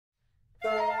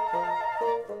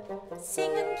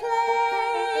Sing and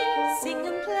play, sing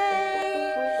and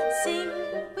play, sing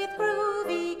with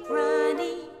Groovy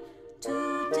Granny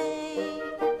today.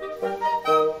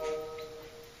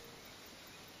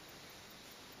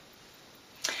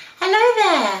 Hello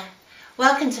there!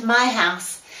 Welcome to my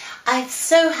house. I'm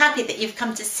so happy that you've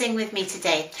come to sing with me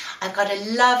today. I've got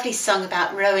a lovely song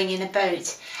about rowing in a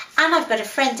boat, and I've got a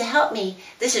friend to help me.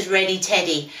 This is Ready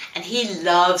Teddy, and he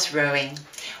loves rowing.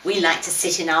 We like to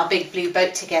sit in our big blue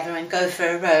boat together and go for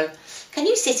a row. Can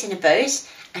you sit in a boat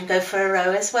and go for a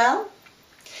row as well?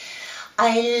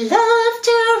 I love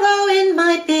to row in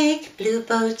my big blue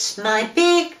boat, my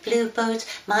big blue boat,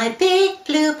 my big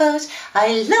blue boat. I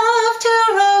love to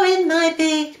row in my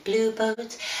big blue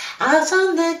boat, out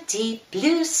on the deep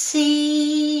blue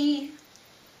sea.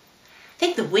 I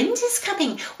think the wind is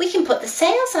coming. We can put the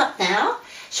sails up now.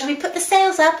 Shall we put the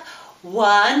sails up?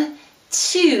 1,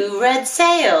 2 red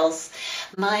sails.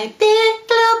 My big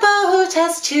blue boat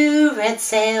has 2 red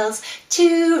sails,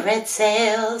 2 red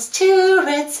sails, 2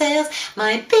 red sails.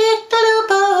 My big blue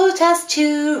boat has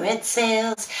 2 red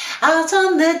sails, out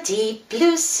on the deep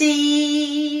blue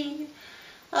sea.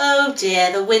 Oh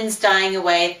dear, the wind's dying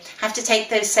away. Have to take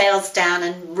those sails down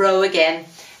and row again.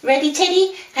 Ready,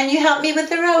 Teddy? Can you help me with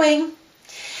the rowing?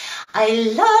 I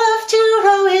love to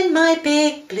row in my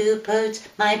big blue boat,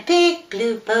 my big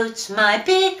blue boat, my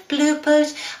big blue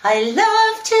boat. I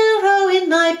love to row in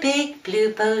my big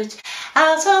blue boat,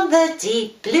 out on the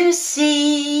deep blue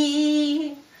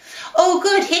sea. Oh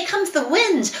good, here comes the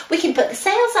wind. We can put the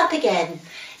sails up again.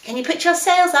 Can you put your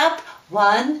sails up?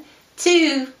 1,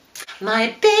 2.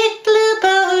 My big blue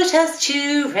boat has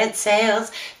 2 red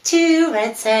sails, 2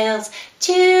 red sails,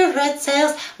 2 red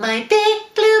sails. My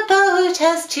big blue boat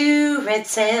has 2 red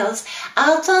sails,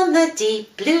 out on the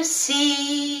deep blue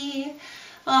sea.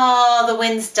 Oh, the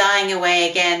wind's dying away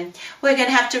again. We're going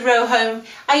to have to row home.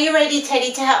 Are you ready,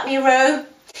 Teddy, to help me row?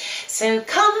 So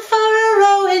come for a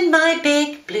row in my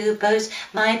big blue boat,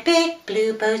 my big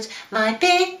blue boat, my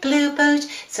big blue boat.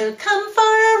 So come for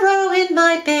a row in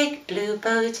my big blue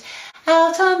boat,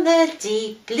 out on the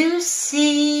deep blue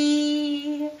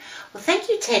sea. Well, thank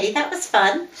you, Teddy. That was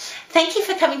fun. Thank you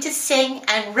for coming to sing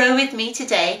and row with me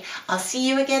today. I'll see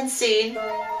you again soon.